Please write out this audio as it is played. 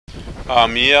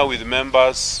I'm here with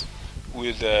members,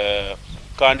 with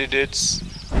candidates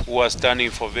who are standing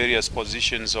for various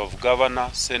positions of governor,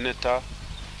 senator,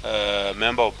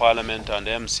 member of parliament and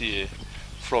MCA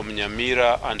from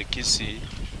Nyamira and Kisii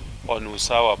on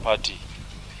Usawa party.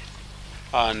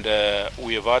 And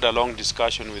we have had a long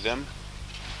discussion with them.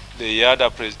 They had a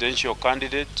presidential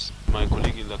candidate, my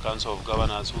colleague in the Council of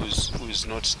Governors, who is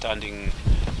not standing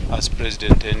as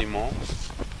president anymore.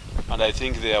 And I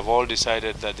think they have all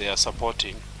decided that they are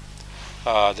supporting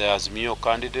the Azimio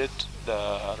candidate,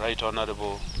 the Right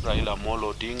Honorable Raila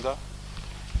Amolo Odinga.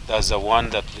 That's the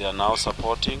one that they are now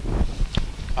supporting.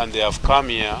 And they have come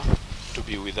here to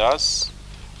be with us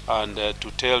and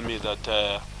to tell me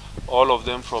that all of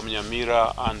them from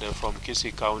Nyamira and from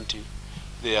Kisii County,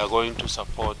 they are going to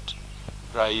support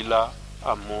Raila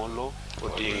Amolo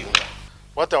Odinga.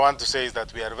 What I want to say is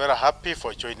that we are very happy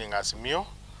for joining Azimio,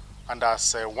 and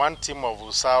as one team of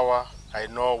Usawa, I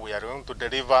know we are going to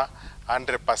deliver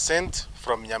 100%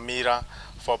 from Nyamira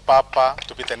for Papa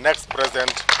to be the next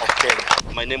president of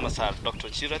Kenya. My name is Dr.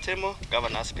 Chira Temo,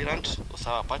 Governor Aspirant,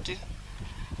 Usawa Party,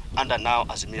 under now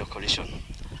Azimio Coalition.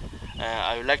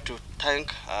 I would like to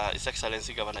thank His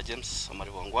Excellency Governor James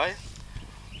Mwangi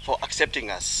for accepting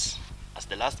us as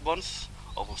the last bonds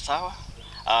of Usawa,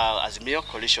 Azimio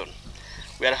Coalition.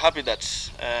 We are happy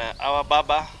that our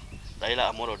Baba,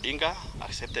 Raila Amolo Odinga,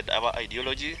 accepted our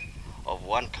ideology of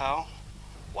one cow,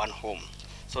 one home.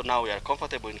 So now we are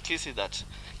comfortable in Kisii that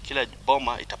kila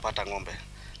boma itapata ng'ombe.